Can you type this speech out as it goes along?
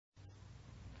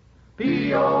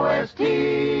P-O-S-T.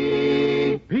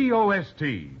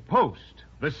 P-O-S-T, Post,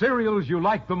 the cereals you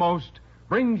like the most,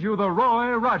 brings you the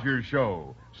Roy Rogers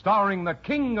Show, starring the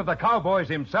king of the cowboys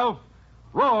himself,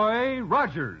 Roy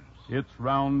Rogers. It's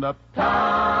roundup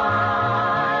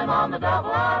Time on the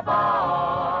double R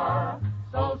bar.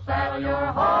 So saddle your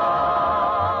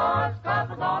horse, 'cause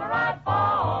we're gonna ride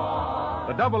far.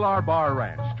 The Double R Bar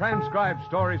Ranch transcribed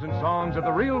stories and songs of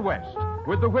the real West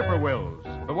with the Whippoorwills,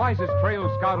 the wisest trail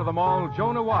scout of them all,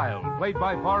 Jonah Wild, played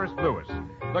by Forrest Lewis,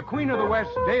 the Queen of the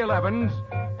West, Dale Evans,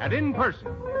 and in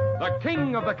person, the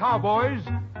king of the cowboys,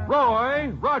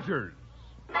 Roy Rogers.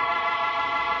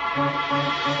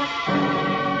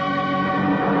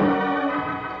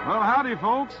 Well, howdy,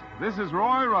 folks. This is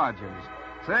Roy Rogers.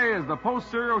 Say, is the Post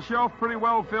cereal shelf pretty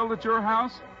well filled at your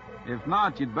house? If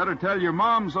not, you'd better tell your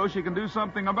mom so she can do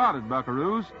something about it,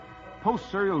 buckaroos. Post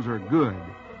cereals are good.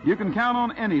 You can count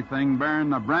on anything bearing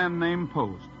the brand name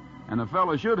Post, and a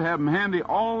fella should have 'em handy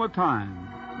all the time.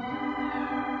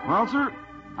 Well, sir,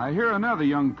 I hear another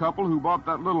young couple who bought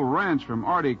that little ranch from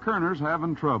Artie Kerner's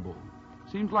having trouble.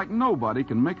 Seems like nobody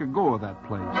can make a go of that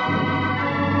place.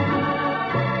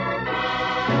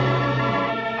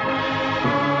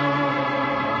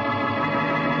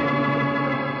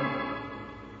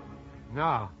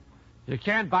 No, you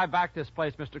can't buy back this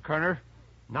place, Mr. Kerner.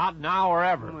 Not now or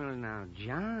ever. Well, now,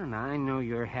 John, I know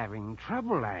you're having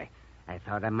trouble. I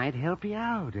thought I might help you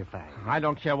out if I... I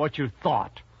don't care what you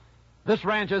thought. This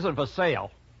ranch isn't for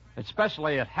sale,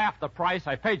 especially at half the price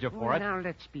I paid you for it. Now,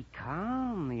 let's be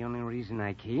calm. The only reason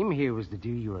I came here was to do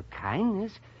you a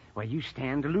kindness. Well, you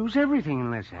stand to lose everything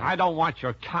unless I don't want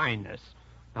your kindness.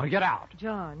 Now, get out.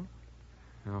 John,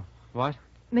 Oh, what?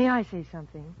 may I say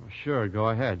something? Sure, go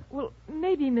ahead. Well,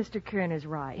 maybe Mr. Kerner's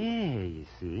right. Yeah, you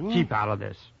see. Keep out of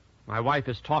this. My wife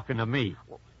is talking to me.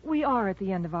 We are at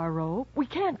the end of our rope. We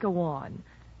can't go on.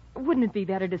 Wouldn't it be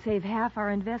better to save half our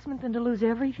investment than to lose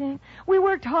everything? We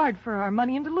worked hard for our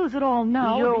money, and to lose it all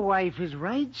now... Your wife is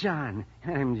right, John.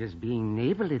 I'm just being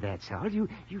neighborly, that's all. You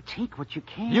take what you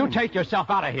can. You take yourself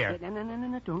out of here.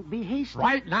 No. Don't be hasty.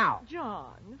 Right now.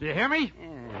 John. Do you hear me?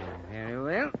 Very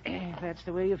well. If that's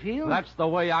the way you feel. That's the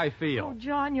way I Oh, feel.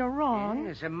 John, you're wrong.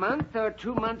 Yes, a month or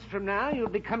 2 months from now, you'll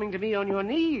be coming to me on your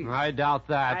knees. I doubt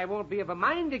that. I won't be of a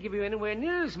mind to give you anywhere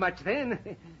near as much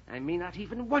then. I may not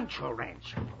even want your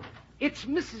ranch. It's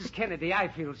Mrs. Kennedy I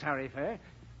feel sorry for.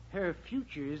 Her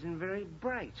future isn't very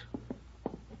bright.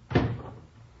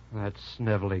 That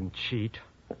sniveling cheat.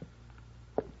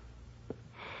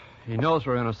 He knows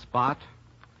we're in a spot.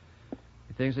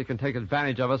 He thinks he can take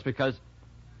advantage of us because...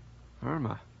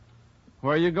 Irma,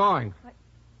 where are you going?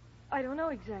 I don't know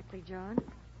exactly, John.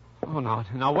 Oh,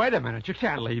 now, wait a minute. You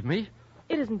can't leave me.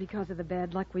 It isn't because of the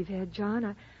bad luck we've had,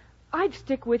 John. I'd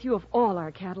stick with you if all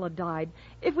our cattle had died,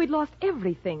 if we'd lost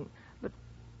everything. But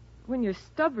when your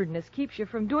stubbornness keeps you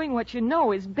from doing what you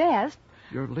know is best...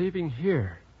 You're leaving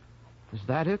here. Is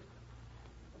that it?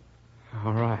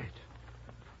 All right.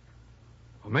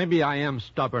 Well, maybe I am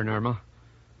stubborn, Irma.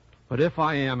 But if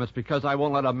I am, it's because I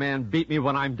won't let a man beat me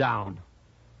when I'm down.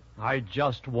 I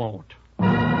just won't.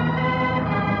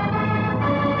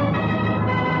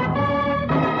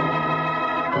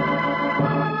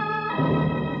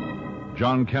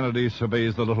 John Kennedy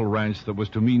surveys the little ranch that was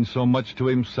to mean so much to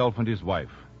himself and his wife.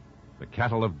 The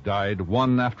cattle have died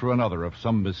one after another of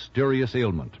some mysterious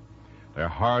ailment. Their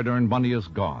hard-earned money is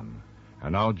gone,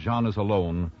 and now John is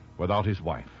alone without his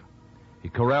wife. He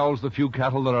corrals the few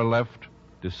cattle that are left,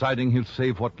 deciding he'll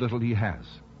save what little he has.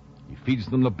 He feeds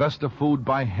them the best of food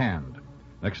by hand.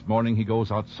 Next morning he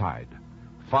goes outside.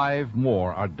 5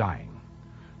 more are dying.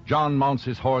 John mounts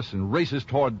his horse and races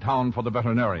toward town for the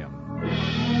veterinarian.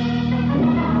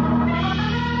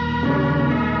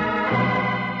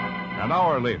 An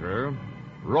hour later,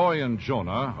 Roy and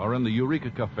Jonah are in the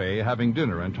Eureka Cafe having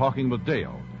dinner and talking with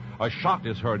Dale. A shot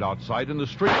is heard outside in the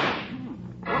street.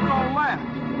 What's all that?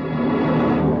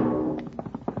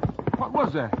 What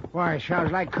was that? Why, it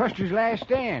sounds like Custer's last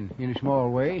stand, in a small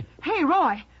way. Hey,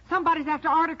 Roy, somebody's after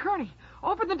Artie Kearney.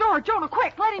 Open the door, Jonah,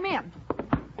 quick, let him in.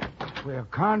 Well,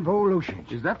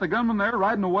 convolutions. Is that the gunman there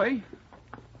riding away?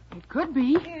 It could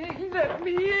be. Let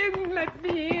me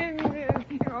in.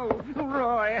 Oh,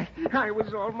 Roy, I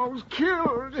was almost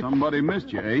killed. Somebody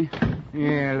missed you, eh?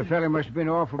 Yeah, the fella must have been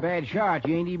an awful bad shot.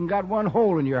 You ain't even got one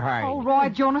hole in your hide. Oh, Roy,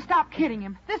 Jonah, stop kidding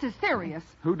him. This is serious.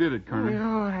 Who did it, Colonel?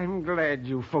 Oh, I'm glad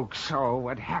you folks saw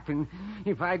what happened.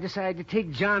 If I decide to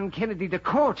take John Kennedy to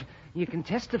court, you can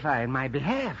testify in my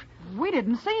behalf. We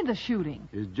didn't see the shooting.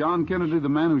 Is John Kennedy the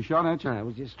man who shot at you? I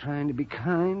was just trying to be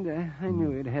kind. I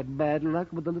knew he'd had bad luck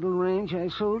with the little ranch I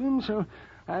sold him, so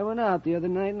I went out the other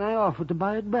night and I offered to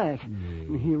buy it back.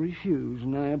 And he refused,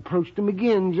 and I approached him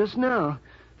again just now,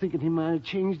 thinking he might have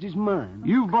changed his mind.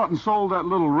 You've bought and sold that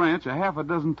little ranch a half a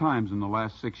dozen times in the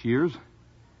last 6 years.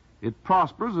 It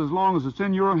prospers as long as it's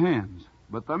in your hands.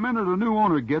 But the minute a new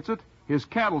owner gets it, his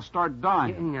cattle start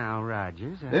dying. Now,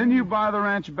 Rogers... Then you buy the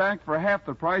ranch back for half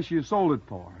the price you sold it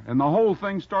for, and the whole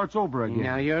thing starts over again.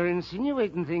 Now, you're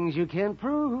insinuating things you can't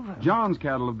prove. John's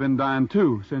cattle have been dying,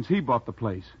 too, since he bought the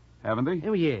place, haven't they?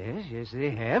 Oh, yes,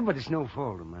 they have, but it's no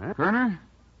fault of mine. Kerner,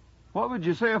 what would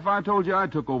you say if I told you I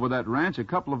took over that ranch a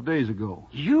couple of days ago?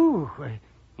 You?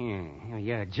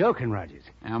 You're joking, Rogers.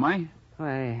 Am I?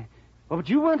 Why, what would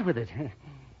you want with it?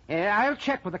 I'll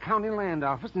check with the county land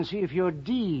office and see if your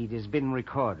deed has been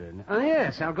recorded. Oh,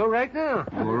 yes, I'll go right now.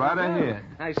 Go right ahead.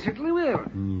 I certainly will.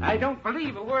 I don't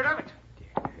believe a word of it.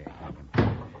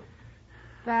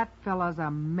 That fella's a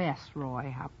mess,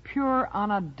 Roy. A pure,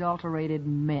 unadulterated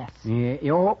mess.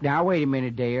 Yeah, now, wait a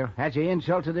minute, Dale. That's an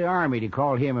insult to the Army to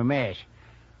call him a mess.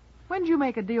 When'd you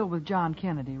make a deal with John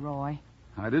Kennedy, Roy?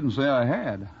 I didn't say I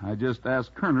had. I just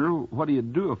asked Kerner what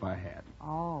he'd do if I had.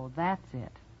 Oh, that's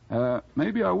it.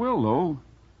 Maybe I will, though.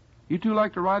 You two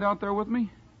like to ride out there with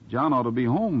me? John ought to be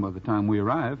home by the time we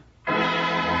arrive.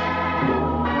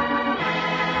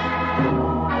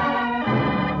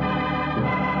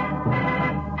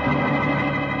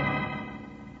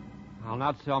 I'll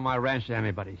not sell my ranch to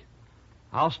anybody.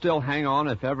 I'll still hang on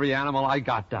if every animal I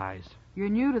got dies. You're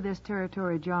new to this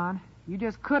territory, John. You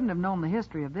just couldn't have known the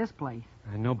history of this place.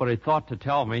 And nobody thought to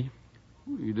tell me.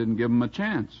 You didn't give him a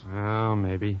chance. Oh,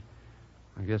 maybe.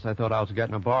 I guess I thought I was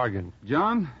getting a bargain.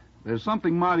 John, there's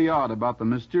something mighty odd about the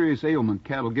mysterious ailment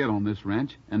cattle get on this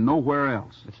ranch and nowhere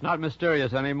else. It's not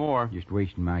mysterious anymore. Just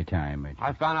wasting my time.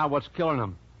 I found out what's killing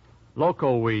them.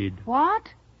 Loco weed. What?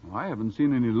 Well, I haven't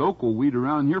seen any local weed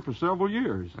around here for several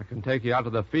years. I can take you out to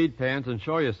the feed pens and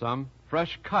show you some.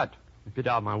 Fresh cut, if you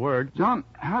doubt my word. John,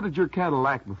 how did your cattle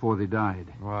act before they died?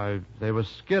 Why, they was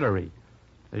skittery.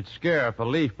 They'd scare if a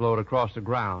leaf blowed across the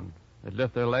ground. They'd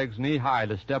lift their legs knee-high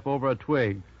to step over a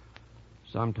twig.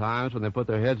 Sometimes, when they put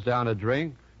their heads down to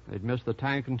drink, they'd miss the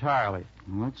tank entirely.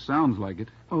 Well, that sounds like it.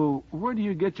 Oh, where do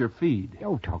you get your feed?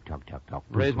 Oh, talk.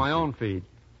 Raise my own feed.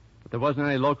 But there wasn't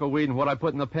any local weed in what I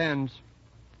put in the pens.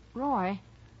 Roy,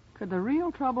 could the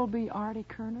real trouble be Artie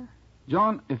Kerner?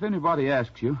 John, if anybody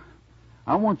asks you,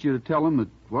 I want you to tell them that,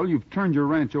 well, you've turned your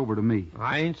ranch over to me.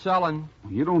 I ain't selling.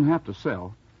 You don't have to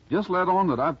sell. Just let on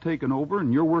that I've taken over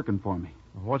and you're working for me.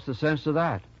 What's the sense of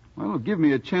that? Well, it'll give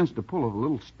me a chance to pull a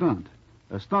little stunt.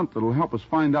 A stunt that'll help us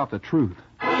find out the truth.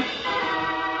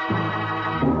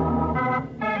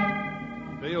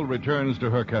 Dale returns to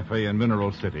her cafe in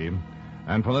Mineral City,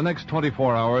 and for the next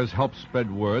 24 hours helps spread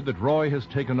word that Roy has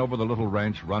taken over the little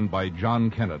ranch run by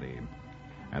John Kennedy.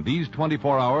 And these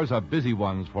 24 hours are busy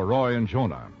ones for Roy and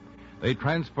Jonah. They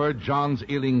transferred John's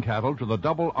ailing cattle to the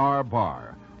Double R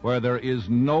Bar, where there is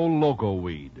no loco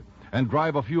weed, and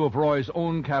drive a few of Roy's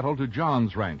own cattle to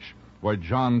John's ranch, where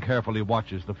John carefully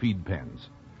watches the feed pens.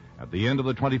 At the end of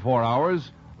the 24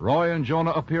 hours, Roy and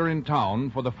Jonah appear in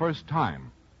town for the first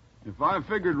time. If I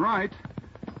figured right,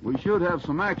 we should have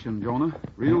some action, Jonah,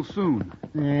 real soon.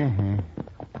 And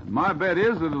my bet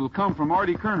is that it'll come from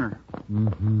Artie Kerner.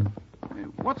 Hey,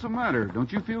 what's the matter?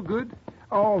 Don't you feel good?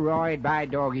 All right, by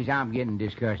doggies, I'm getting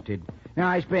disgusted. Now,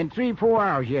 I spent 3-4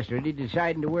 hours yesterday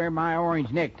deciding to wear my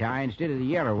orange necktie instead of the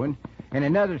yellow one, and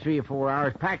another 3 or 4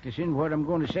 hours practicing what I'm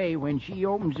going to say when she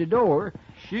opens the door.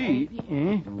 She?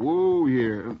 Whoa,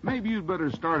 here. Maybe you'd better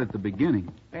start at the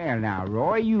beginning. Well, now,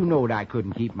 Roy, you knowed I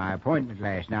couldn't keep my appointment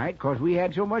last night because we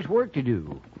had so much work to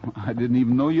do. I didn't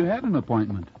even know you had an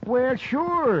appointment. Well,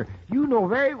 sure. You know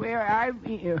very well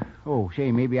oh,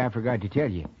 say, maybe I forgot to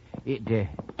tell you. It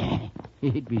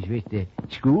was with the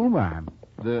school mom.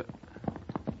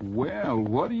 Well,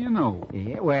 what do you know?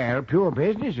 Yeah, well, pure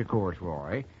business, of course,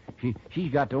 Roy.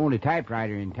 She's got the only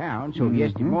typewriter in town, so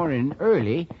yesterday morning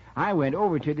early, I went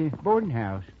over to the boarding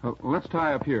house. Let's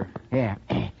tie up here. Yeah.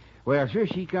 Well, sir,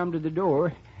 she come to the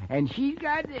door, and she's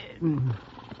got...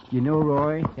 You know,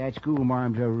 Roy, that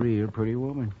schoolmarm's a real pretty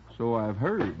woman. So I've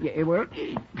heard. Yeah, well,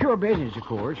 pure business, of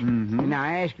course. And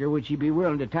I asked her would she be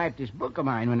willing to type this book of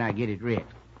mine when I get it read.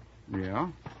 Yeah?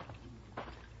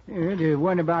 The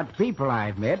one about the people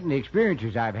I've met and the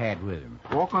experiences I've had with them.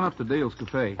 Walk on up to Dale's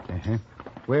Cafe.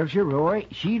 Well, sir, Roy,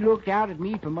 she looked out at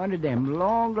me from under them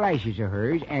long lashes of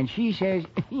hers, and she says,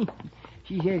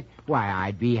 why,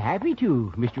 I'd be happy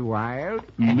to, Mr. Wilde.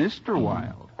 Mr.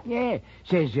 Wilde? Yeah.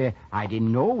 Says, I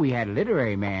didn't know we had a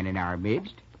literary man in our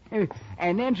midst.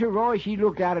 And then, Sir Roy, she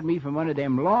looked out at me from under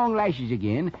them long lashes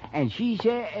again, and she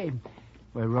said,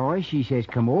 well, Roy, she says,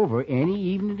 come over any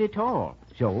evening at all.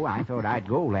 So I thought I'd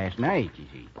go last night, you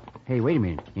see. Hey, wait a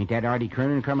minute. Ain't that Artie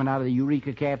Kernan coming out of the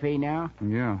Eureka Cafe now?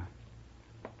 Yeah.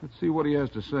 Let's see what he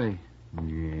has to say.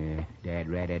 Yeah, Dad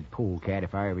rat that polecat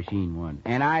if I ever seen one.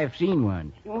 And I've seen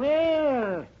one.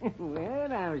 Well,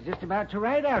 I was just about to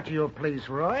ride out to your place,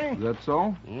 Roy. Is that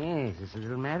so? Yes, it's a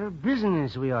little matter of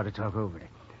business we ought to talk over.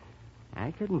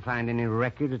 I couldn't find any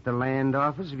record at the land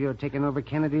office of your taking over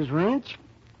Kennedy's ranch.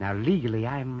 Now, legally,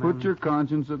 I'm... Put your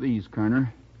conscience at ease,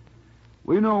 Kerner.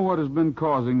 We know what has been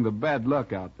causing the bad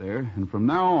luck out there, and from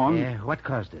now on... what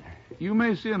caused it? You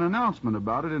may see an announcement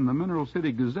about it in the Mineral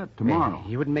City Gazette tomorrow.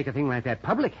 You wouldn't make a thing like that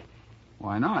public.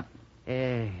 Why not?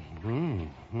 Yes, why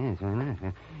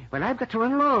not? Well, I've got to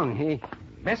run along.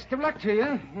 Best of luck to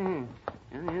you.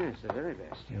 Yes, the very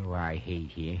best. Oh, I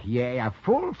hate you. Yeah, a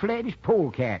full-fledged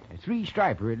polecat. A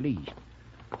three-striper at least.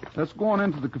 Let's go on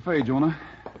into the cafe, Jonah.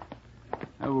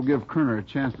 That will give Kerner a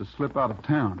chance to slip out of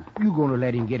town. You gonna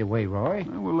let him get away, Roy?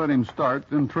 We'll let him start,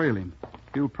 then trail him.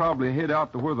 He'll probably head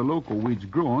out to where the local wheat's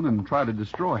growing and try to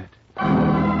destroy it.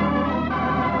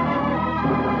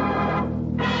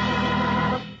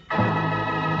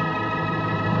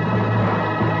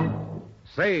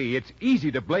 Say, it's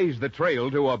easy to blaze the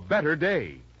trail to a better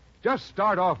day. Just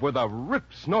start off with a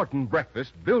rip-snorting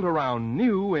breakfast built around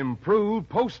new, improved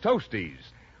Post Toasties.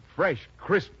 Fresh,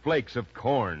 crisp flakes of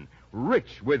corn,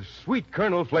 rich with sweet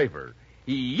kernel flavor.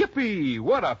 Yippee!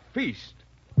 What a feast!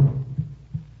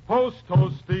 Post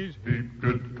Toasties, heap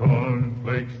good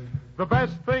cornflakes. The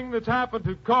best thing that's happened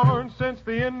to corn since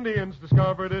the Indians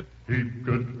discovered it. Heap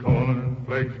good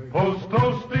cornflakes. Post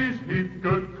Toasties, heap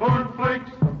good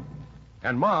cornflakes.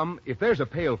 And, Mom, if there's a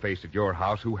paleface at your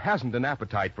house who hasn't an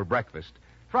appetite for breakfast,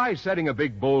 try setting a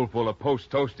big bowl full of Post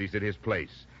Toasties at his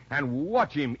place and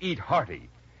watch him eat hearty.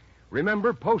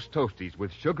 Remember, Post Toasties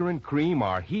with sugar and cream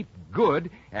are heap good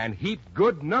and heap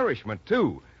good nourishment,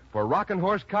 too, for rockin'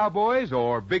 horse cowboys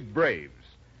or big braves.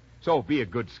 So be a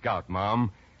good scout,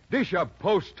 Mom. Dish up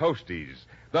Post Toasties,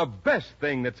 the best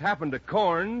thing that's happened to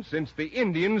corn since the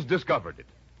Indians discovered it.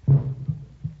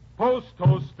 Post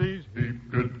Toasties,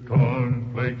 heap good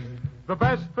cornflakes. The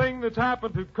best thing that's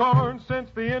happened to corn since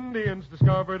the Indians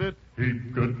discovered it.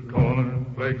 Heap good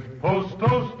cornflakes. Post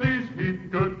Toasties,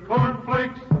 heap good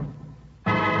cornflakes.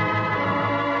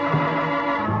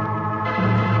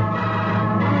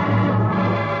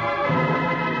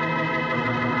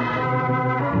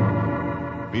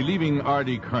 Believing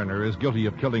Artie Kerner is guilty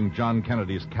of killing John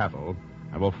Kennedy's cattle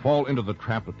and will fall into the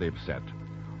trap that they've set,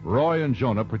 Roy and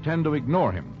Jonah pretend to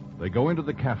ignore him. They go into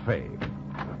the cafe.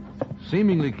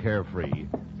 Seemingly carefree,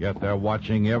 yet they're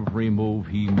watching every move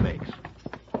he makes.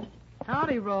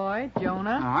 Howdy, Roy.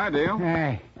 Jonah. Hi, Dale.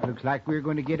 Hey, looks like we're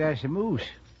going to get us a moose.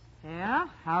 Yeah?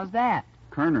 How's that?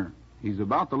 Kerner. He's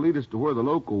about to lead us to where the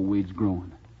local wheat's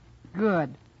growing.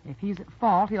 Good. If he's at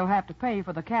fault, he'll have to pay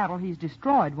for the cattle he's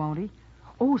destroyed, won't he?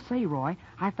 Oh, say, Roy,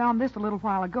 I found this a little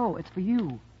while ago. It's for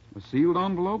you. A sealed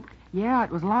envelope? Yeah, it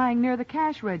was lying near the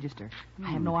cash register. I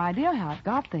have no idea how it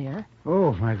got there.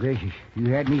 Oh, my gracious.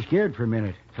 You had me scared for a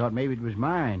minute. Thought maybe it was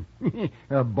mine.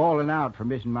 Bawling out for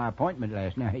missing my appointment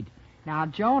last night. Now,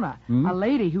 Jonah, a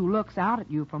lady who looks out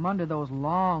at you from under those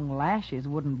long lashes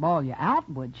wouldn't bawl you out,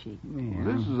 would she? Yeah.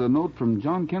 This is a note from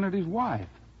John Kennedy's wife.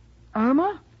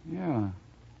 Irma? Yeah.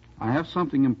 I have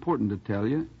something important to tell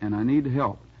you, and I need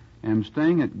help. I'm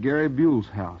staying at Gary Buell's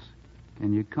house.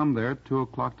 Can you come there at 2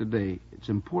 o'clock today? It's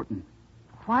important.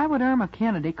 Why would Irma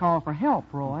Kennedy call for help,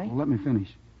 Roy? Well, let me finish.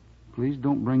 Please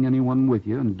don't bring anyone with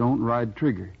you, and don't ride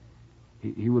Trigger.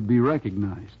 He would be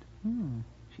recognized.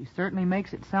 She certainly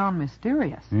makes it sound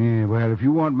mysterious. Yeah, well, if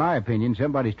you want my opinion,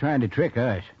 somebody's trying to trick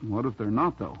us. What if they're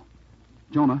not, though?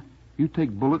 Jonah, you take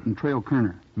Bullet and trail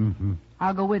Kerner. Mm-hmm.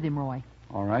 I'll go with him, Roy.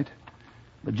 All right.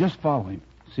 But just follow him.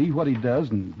 See what he does,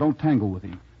 and don't tangle with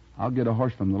him. I'll get a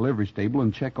horse from the livery stable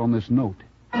and check on this note.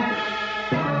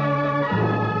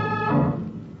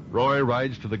 Roy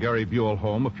rides to the Gary Buell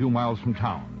home a few miles from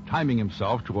town, timing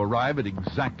himself to arrive at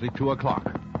exactly 2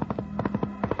 o'clock.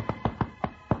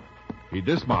 He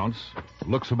dismounts,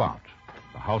 looks about.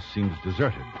 The house seems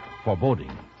deserted,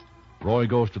 foreboding. Roy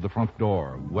goes to the front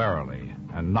door warily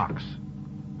and knocks.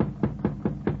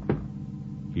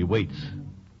 He waits.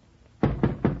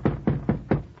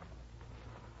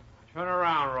 Turn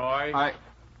around, Roy.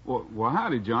 Well,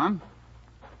 howdy, John.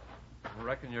 I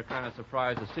reckon you're kind of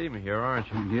surprised to see me here,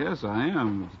 aren't you? Yes, I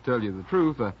am, to tell you the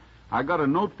truth. I got a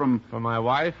note from... From my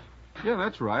wife? Yeah,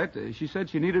 that's right. She said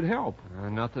she needed help.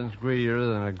 Nothing's greedier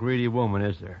than a greedy woman,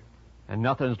 is there? And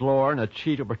nothing's lower than a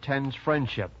cheat who pretends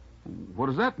friendship. What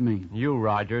does that mean? You,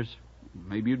 Rogers.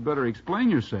 Maybe you'd better explain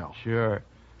yourself. Sure.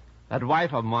 That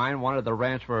wife of mine wanted the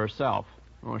ranch for herself.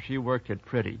 Oh, she worked it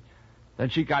pretty. Then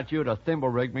she got you to thimble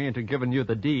rig me into giving you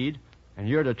the deed, and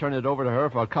you're to turn it over to her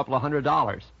for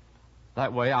 $200.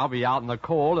 That way I'll be out in the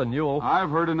cold and you'll... I've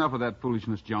heard enough of that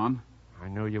foolishness, John. I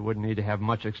knew you wouldn't need to have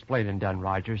much explaining done,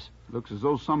 Rogers. Looks as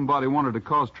though somebody wanted to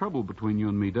cause trouble between you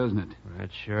and me, doesn't it? It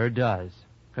sure does.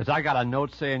 Because I got a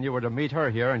note saying you were to meet her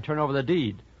here and turn over the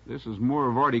deed. This is more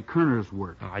of Artie Kerner's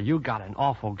work. You got an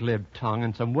awful glib tongue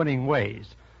and some winning ways.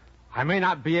 I may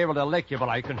not be able to lick you, but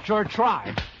I can sure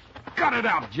try. Cut it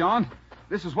out, John.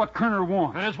 This is what Kerner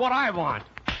wants. And it's what I want.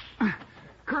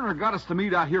 Kerner got us to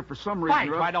meet out here for some reason.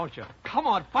 Fight, why don't you? Come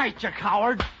on, fight, you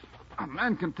coward. A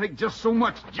man can take just so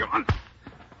much, John.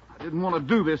 I didn't want to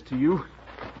do this to you.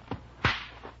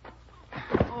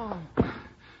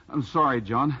 I'm sorry,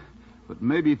 John. But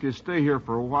maybe if you stay here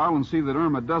for a while and see that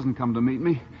Irma doesn't come to meet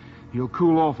me, you'll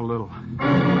cool off a little.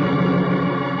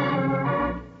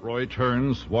 Roy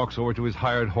turns, walks over to his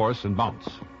hired horse, and mounts.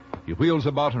 He wheels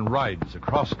about and rides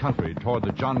across country toward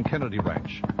the John Kennedy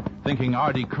ranch, thinking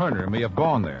Artie Kerner may have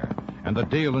gone there, and that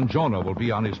Dale and Jonah will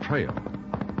be on his trail.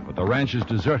 But the ranch is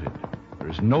deserted. There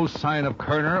is no sign of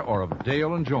Kerner or of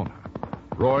Dale and Jonah.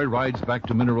 Roy rides back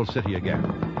to Mineral City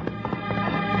again.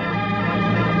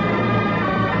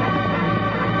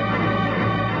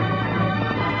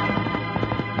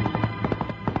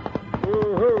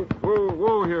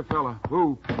 Whoa, here, fella.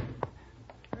 Whoa.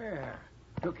 Yeah.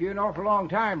 Took you an awful long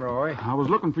time, Roy. I was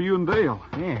looking for you and Dale.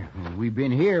 Yeah, well, we've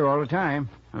been here all the time.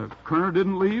 Kerner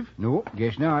didn't leave? No,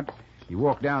 guess not. He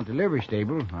walked down to the livery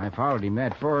stable. I followed him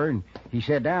that far, and he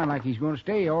sat down like he's going to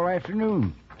stay all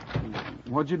afternoon.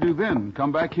 What'd you do then?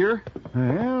 Come back here?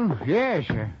 Well, yes.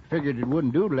 I figured it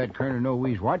wouldn't do to let Kerner know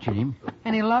we was watching him.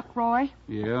 Any luck, Roy?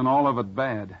 Yeah, and all of it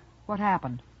bad. What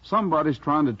happened? Somebody's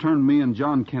trying to turn me and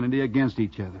John Kennedy against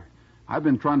each other. I've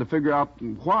been trying to figure out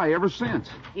why ever since.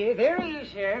 Yeah, there he is,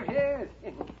 Sheriff. Yes.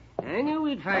 I knew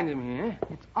we'd find him here.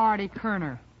 It's Artie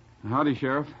Kerner. Howdy,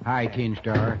 Sheriff. Hi, Tin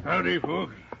Star. Howdy,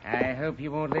 folks. I hope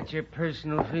you won't let your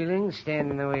personal feelings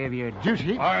stand in the way of your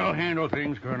duty. I'll handle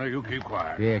things, Colonel. You keep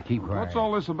quiet. Yeah, keep quiet. What's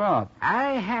all this about?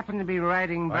 I happen to be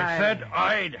riding by... I said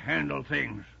I'd handle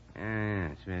things.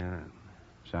 Yes, well...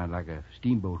 Sound like a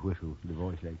steamboat whistle, the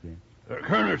voice like that.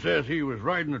 Kerner says he was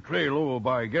riding the trail over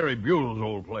by Gary Buell's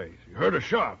old place. He heard a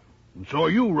shot and saw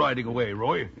you riding away,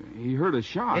 Roy. He heard a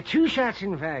shot. 2 shots,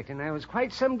 in fact, and I was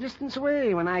quite some distance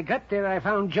away. When I got there, I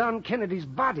found John Kennedy's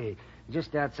body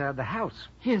just outside the house.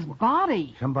 His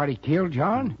body? Somebody killed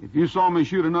John? If you saw me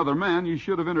shoot another man, you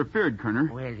should have interfered,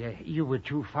 Kerner. Well, you were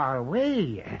too far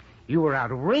away. You were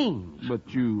out of range.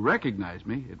 But you recognized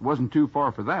me. It wasn't too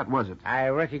far for that, was it? I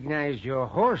recognized your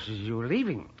horse as you were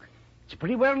leaving. It's a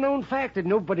pretty well-known fact that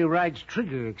nobody rides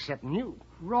Trigger except you.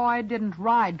 Roy didn't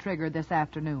ride Trigger this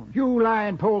afternoon. You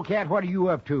lying polecat, what are you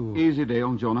up to? Easy,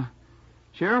 Dale and Jonah.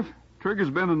 Sheriff, Trigger's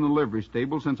been in the livery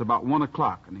stable since about 1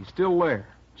 o'clock, and he's still there.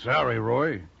 Sorry,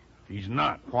 Roy. He's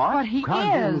not. What? But he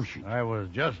is. I was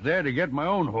just there to get my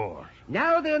own horse.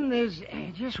 Now then, there's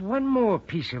just one more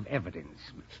piece of evidence.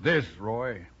 It's this,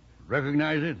 Roy.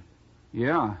 Recognize it?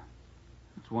 Yeah.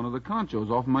 It's one of the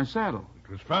conchos off my saddle.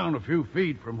 It was found a few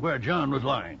feet from where John was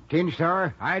lying. Tin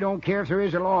Star, I don't care if there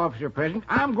is a law officer present.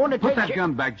 I'm going to take... Put that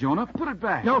gun back, Jonah. Put it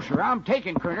back. No, sir, I'm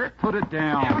taking Kerner. Put it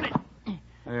down. Down it.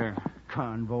 There.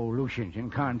 Convolutions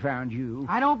and confound you.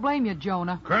 I don't blame you,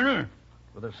 Jonah. Kerner,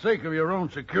 for the sake of your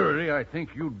own security, I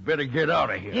think you'd better get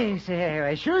out of here.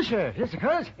 Yes, sure, sir. Yes, of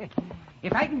course.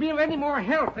 If I can be of any more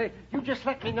help, you just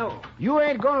let me know. You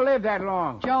ain't going to live that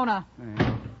long. Jonah.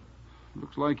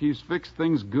 Looks like he's fixed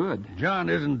things good. John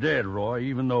isn't dead, Roy,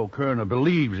 even though Kerner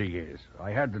believes he is.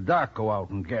 I had the doc go out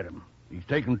and get him. He's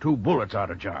taken 2 bullets out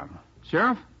of John.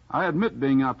 Sheriff, I admit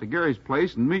being out to Gary's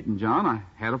place and meeting John. I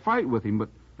had a fight with him, but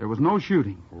there was no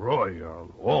shooting. Roy,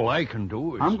 all I can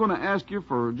do is... I'm going to ask you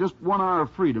for just 1 hour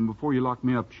of freedom before you lock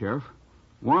me up, Sheriff.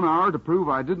 1 hour to prove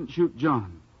I didn't shoot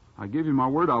John. I give you my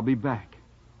word I'll be back.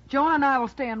 Jonah and I will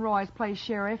stay in Roy's place,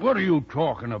 Sheriff. What are you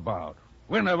talking about?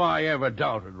 When have I ever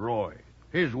doubted Roy?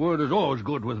 His word is always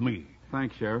good with me.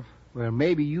 Thanks, Sheriff. Well,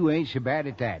 maybe you ain't so bad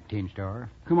at that, Tin Star.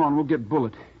 Come on, we'll get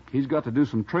Bullet. He's got to do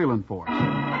some trailing for us.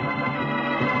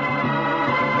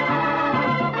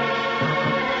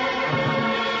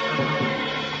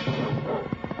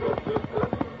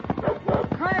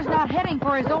 Kerner's not heading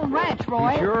for his own ranch,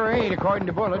 Roy. He sure ain't, according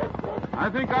to Bullet. I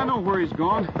think I know where he's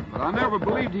gone, but I never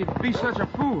believed he'd be such a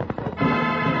fool.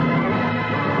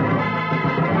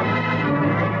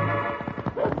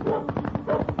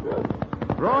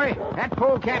 Roy, that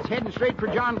polecat's heading straight for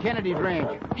John Kennedy's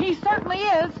ranch. He certainly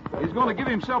is. He's going to give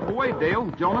himself away, Dale.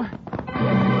 Jonah.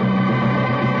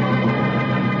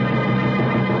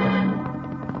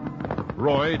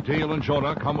 Roy, Dale, and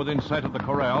Jonah come within sight of the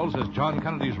corrals as John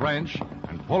Kennedy's ranch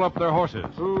and pull up their horses.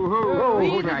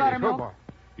 Easy, Buttermilk.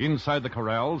 Inside the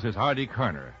corrals is Artie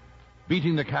Kerner,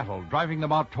 beating the cattle, driving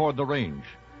them out toward the range.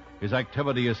 His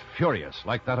activity is furious,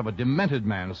 like that of a demented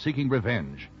man seeking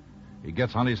revenge. He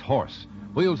gets on his horse,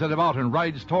 wheels it about, and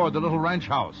rides toward the little ranch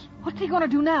house. What's he going to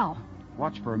do now?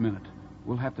 Watch for a minute.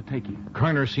 We'll have to take him.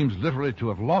 Kerner seems literally to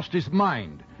have lost his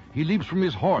mind. He leaps from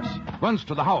his horse, runs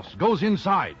to the house, goes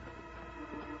inside.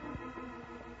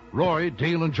 Roy,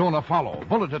 Dale, and Jonah follow,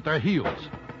 Bullet at their heels.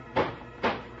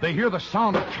 They hear the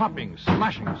sound of chopping,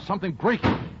 smashing, something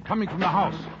breaking, coming from the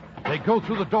house. They go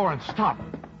through the door and stop.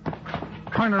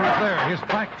 Kerner is there, his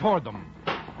back toward them.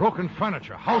 Broken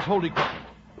furniture, household equipment.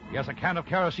 He has a can of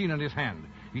kerosene in his hand.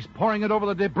 He's pouring it over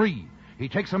the debris. He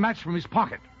takes a match from his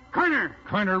pocket. Kerner!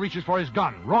 Kerner reaches for his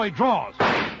gun. Roy draws.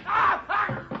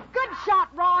 Good shot,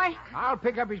 Roy. I'll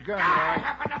pick up his gun, I Roy.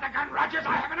 have another gun, Rogers.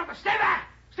 I have another. Stay back!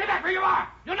 Stay back where you are!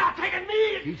 You're not taking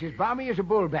me! He's as balmy as a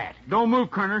bull bat. Don't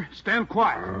move, Kerner. Stand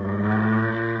quiet.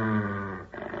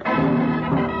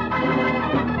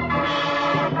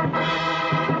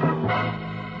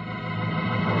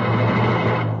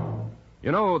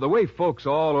 You know, the way folks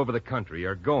all over the country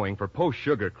are going for Post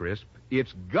Sugar Crisp,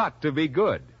 it's got to be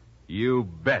good. You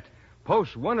bet.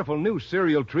 Post's wonderful new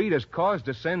cereal treat has caused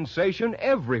a sensation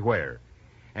everywhere.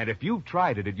 And if you've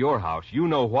tried it at your house, you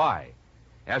know why.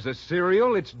 As a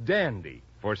cereal, it's dandy.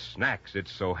 For snacks,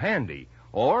 it's so handy.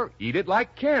 Or eat it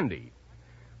like candy.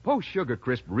 Post Sugar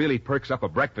Crisp really perks up a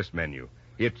breakfast menu.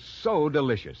 It's so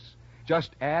delicious.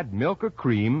 Just add milk or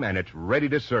cream, and it's ready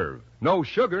to serve. No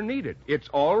sugar needed. It's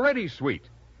already sweet.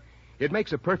 It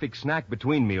makes a perfect snack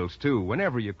between meals, too,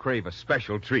 whenever you crave a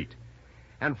special treat.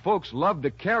 And folks love to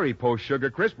carry Post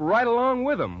Sugar Crisp right along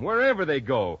with them, wherever they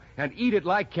go, and eat it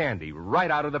like candy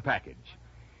right out of the package.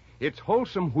 It's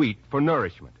wholesome wheat for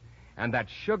nourishment, and that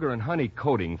sugar and honey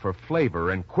coating for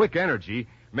flavor and quick energy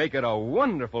make it a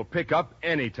wonderful pickup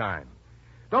anytime.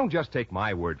 Don't just take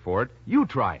my word for it. You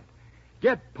try it.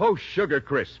 Get Post Sugar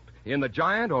Crisp in the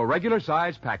giant or regular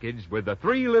size package with the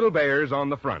 3 little bears on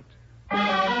the front.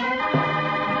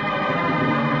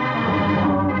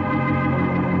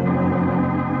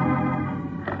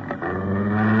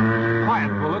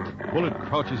 Quiet, Bullet. Bullet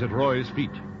crouches at Roy's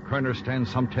feet. Kerner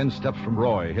stands some 10 steps from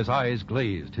Roy, his eyes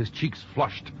glazed, his cheeks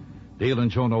flushed. Dale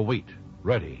and Jonah wait,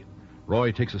 ready.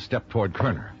 Roy takes a step toward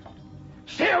Kerner.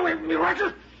 Stay away from me,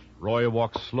 Rogers! Roy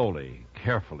walks slowly,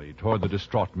 carefully toward the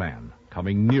distraught man,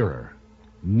 coming nearer,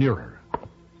 nearer.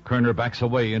 Kerner backs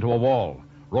away into a wall.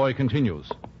 Roy continues.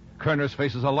 Kerner's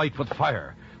face is alight with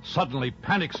fire. Suddenly,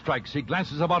 panic strikes. He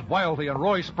glances about wildly, and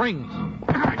Roy springs.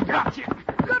 I got you.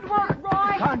 Good work,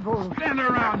 Roy. Convo. Stand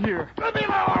around here. Let me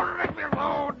alone! Let me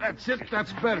alone! That's it.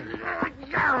 That's better.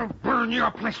 I'll burn your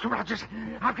place, Rogers.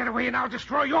 I'll get away and I'll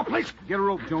destroy your place. Get a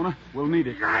rope, Jonah. We'll need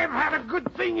it. I've had a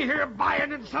good thing here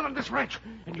buying and selling this ranch,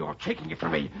 and you're taking it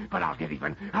from me. But I'll get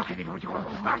even. I'll get even with you.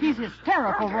 He's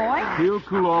hysterical, Roy. He'll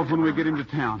cool off when we get him to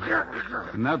town.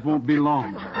 And that won't be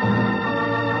long.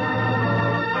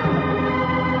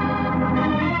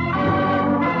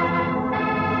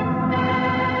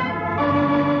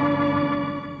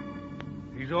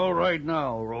 He's all right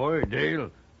now, Roy, Dale,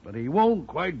 but he won't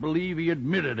quite believe he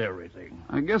admitted everything.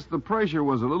 I guess the pressure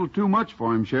was a little too much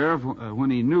for him, Sheriff, when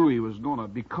he knew he was going to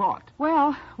be caught.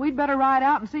 Well, we'd better ride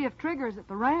out and see if Trigger's at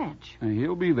the ranch. And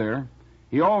he'll be there.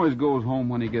 He always goes home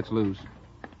when he gets loose.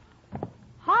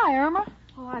 Hi, Irma.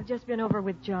 Oh, I've just been over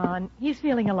with John. He's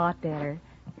feeling a lot better.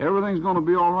 Everything's going to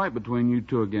be all right between you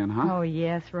two again, huh? Oh,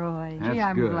 yes, Roy. That's Gee,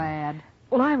 I'm good. glad.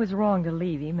 Well, I was wrong to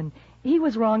leave him, and he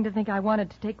was wrong to think I wanted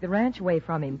to take the ranch away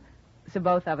from him. So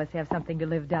both of us have something to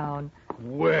live down.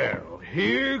 Well,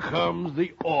 here comes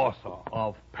the author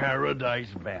of Paradise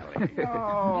Valley.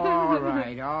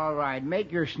 All right.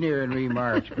 Make your sneering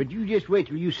remarks, but you just wait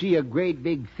till you see a great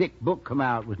big thick book come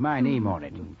out with my name on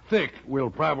it. Thick will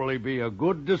probably be a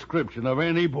good description of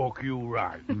any book you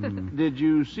write. Did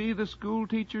you see the school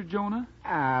teacher, Jonah?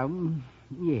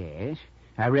 Yes.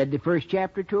 I read the first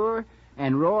chapter to her,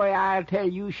 and Roy, I'll tell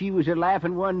you, she was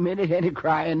a-laughing one minute and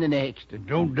a-crying the next.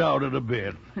 Don't doubt it a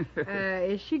bit.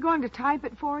 Is she going to type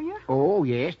it for you? Oh,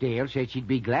 yes, Dale said she'd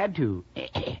be glad to.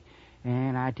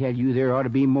 And I tell you, there ought to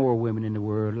be more women in the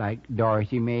world like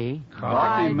Dorothy May.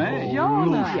 Dorothy May?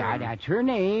 Jonah. Yeah, that's her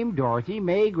name, Dorothy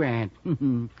May Grant.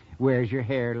 Wears her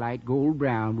hair light gold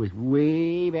brown with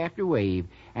wave after wave.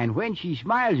 And when she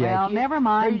smiles at Well, you... never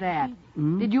mind her- that.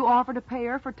 Hmm? Did you offer to pay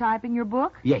her for typing your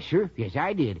book? Yes, sir. Yes,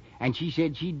 I did. And she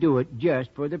said she'd do it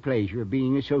just for the pleasure of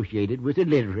being associated with a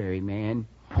literary man.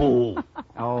 Pooh.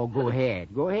 Oh, go ahead.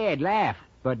 Go ahead, laugh.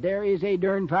 But there is a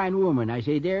darn fine woman. I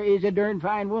say there is a darn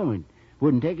fine woman.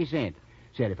 Wouldn't take a cent.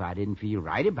 Said if I didn't feel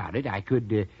right about it, I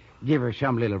could give her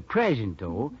some little present,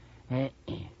 though.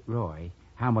 Roy,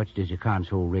 how much does a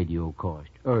console radio cost?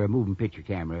 Or a moving picture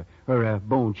camera? Or a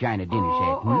bone china dinner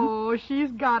set? Oh,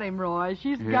 she's got him, Roy.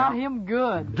 She's got him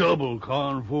good. Double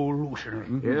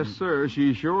convolution. Yes, sir,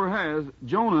 she sure has.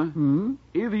 Jonah,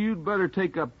 either you'd better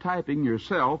take up typing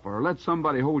yourself or let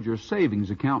somebody hold your savings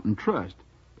account in trust.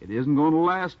 It isn't going to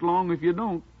last long if you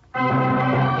don't.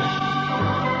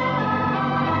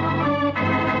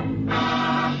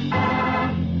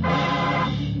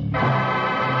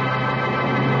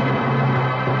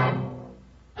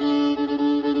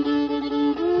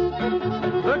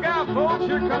 Look out, folks,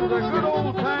 here comes a good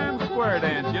old-time square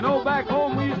dance. You know, back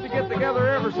home we used to get together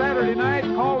every Saturday night,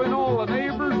 call in all the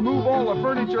neighbors, move all the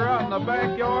furniture out in the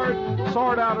backyard,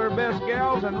 sort out our best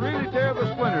gals, and really tear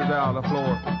the splinters out of the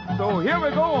floor. So here we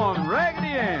go on Raggedy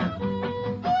Ann.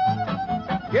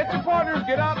 Get your partners,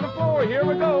 get out on the floor, here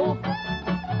we go.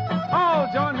 All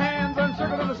join hands and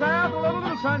circle to the south, a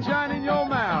little sunshine in your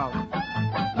mouth.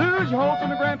 Lose your horse in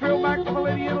the Grand Trail back to the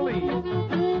lady in the lead.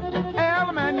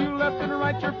 The man you left and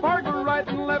right, your partner right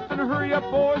and left, and hurry up,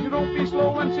 boys, you don't be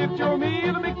slow and shift your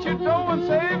meal, and mix your dough and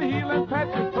save heel and pat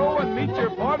your toe and meet your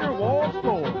partner walls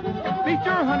floor. Beat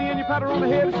your honey and you pat her on the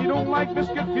head if she don't like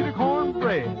biscuit, feed her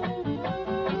cornbread.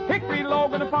 Hickory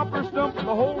log and a poplar stump, the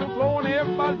whole floor and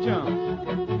everybody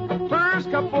jump. First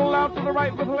couple out to the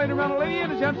right with a lady around a lady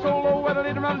and a gent so low with a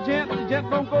lady around a gent. The gent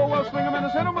don't go well, swing 'em in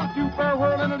the center with a two-fair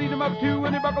whirl and a lead 'em up two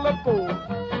and they buckle up four.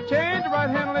 Change the right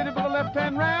hand lady for the left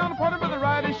hand round, put her with the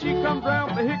right as she comes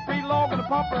round with the hickory log and the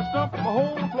poplar stump, the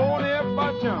whole floor and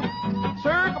everybody jump.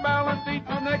 Circle balance, feet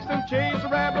to the next and chase a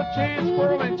rabbit, chase a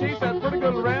squirrel and chase that pretty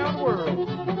good around the world.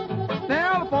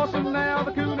 Now the possum, now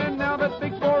the coon, and now that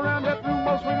big boy around that room,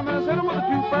 I'll swing 'em in the center with a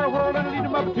two-fair whirl and a lead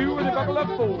 'em up two and they buckle up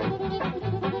four.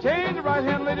 Change the right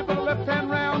hand lady for the left hand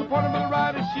round, put her with the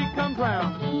right as she comes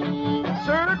round.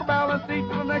 Circle balance, feet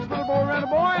to the next little boy around a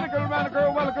boy and a girl around a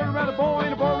girl, well a girl around a boy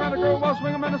and a boy around a girl, while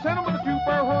swing 'em in the center with a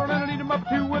two-fair whirl and a lead 'em up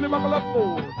two and they buckle up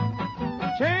four.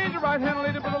 Change the right hand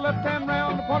lady for the left hand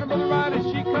round, put her with the right as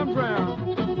she comes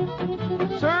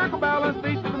round. Circle balance,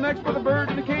 feet to the next with a bird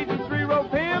in the cage and three-row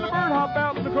pin, the bird hop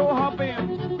out and the crow hop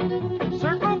in.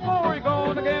 Circle four, you're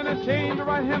going again and change the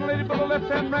right hand lady for the left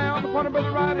hand round, put her with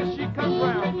the right as she comes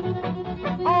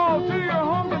round. All to your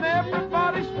homes and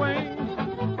everybody swing.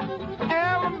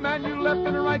 Man, you left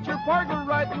and right, your partner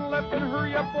right and left, and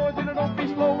hurry up, boys, and don't be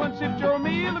slow and shift your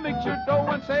meal and mix your dough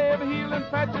and save a heel and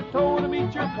pat your toe and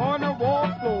meet your partner wall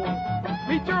floor.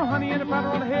 Meet your honey and a pat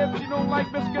her on the head if she don't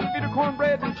like biscuit, feed her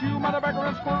cornbread and chew my tobacco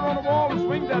and squirt her on the wall and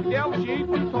swing that gal, she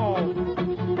ain't too tall.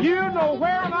 You know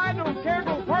where and I don't care,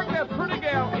 go park that pretty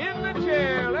gal in the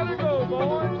chair. Let her go,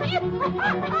 boys.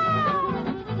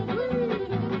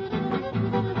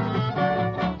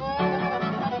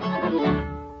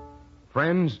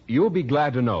 Friends, you'll be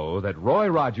glad to know that Roy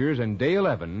Rogers and Dale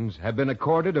Evans have been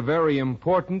accorded a very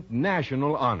important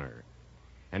national honor.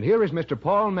 And here is Mr.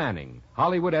 Paul Manning,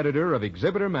 Hollywood editor of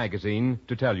Exhibitor magazine,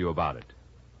 to tell you about it.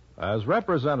 As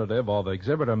representative of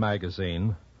Exhibitor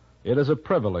magazine, it is a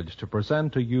privilege to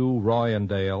present to you, Roy and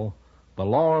Dale, the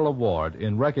Laurel Award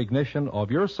in recognition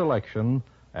of your selection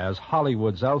as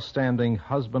Hollywood's outstanding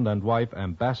husband and wife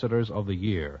ambassadors of the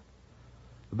year.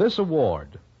 This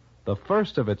award, the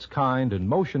first of its kind in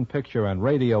motion picture and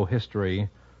radio history,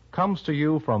 comes to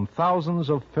you from thousands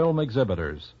of film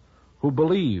exhibitors who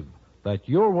believe that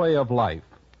your way of life,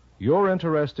 your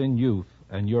interest in youth,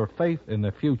 and your faith in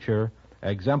the future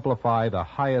exemplify the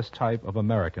highest type of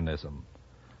Americanism.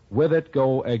 With it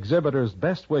go exhibitors'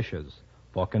 best wishes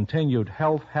for continued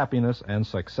health, happiness, and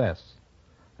success.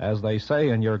 As they say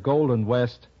in your Golden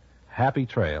West, happy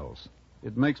trails.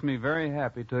 It makes me very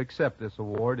happy to accept this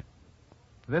award.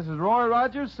 This is Roy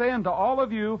Rogers saying to all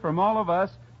of you, from all of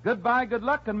us, goodbye, good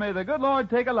luck, and may the good Lord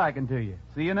take a liking to you.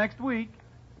 See you next week.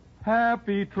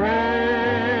 Happy trails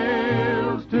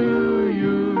to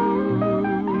you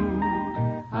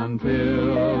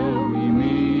until we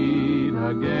meet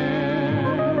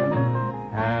again.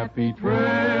 Happy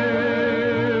trails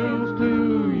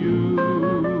to you.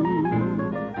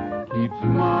 Keep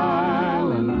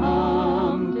smiling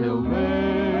until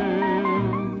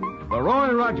then. The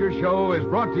Roy Rogers Show is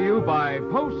brought to you by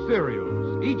Post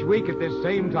Cereals, each week at this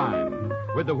same time,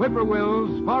 with the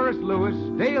Whippoorwills, Forrest Lewis,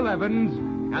 Dale Evans,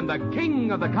 and the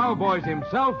king of the cowboys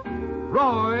himself,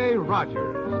 Roy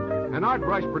Rogers. An Art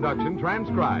Brush production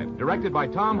transcribed, directed by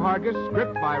Tom Hargis,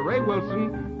 script by Ray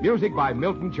Wilson, music by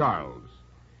Milton Charles.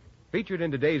 Featured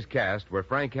in today's cast were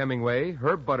Frank Hemingway,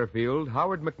 Herb Butterfield,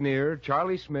 Howard McNear,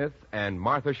 Charlie Smith, and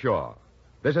Martha Shaw.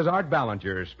 This is Art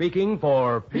Ballinger speaking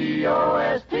for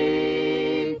P.O.S.T.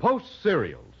 Post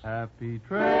cereals. Happy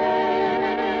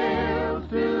trails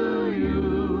to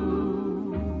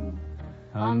you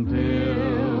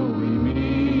until we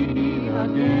meet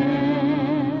again.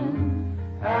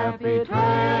 Happy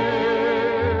trails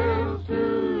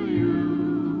to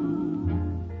you.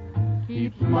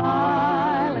 Keep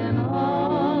smiling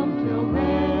until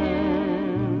then.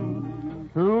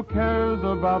 Who cares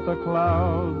about the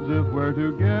clouds if we're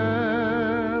together?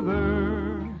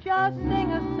 Just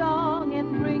sing a song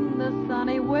and bring the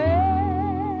sunny weather.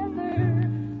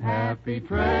 Happy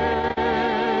trails.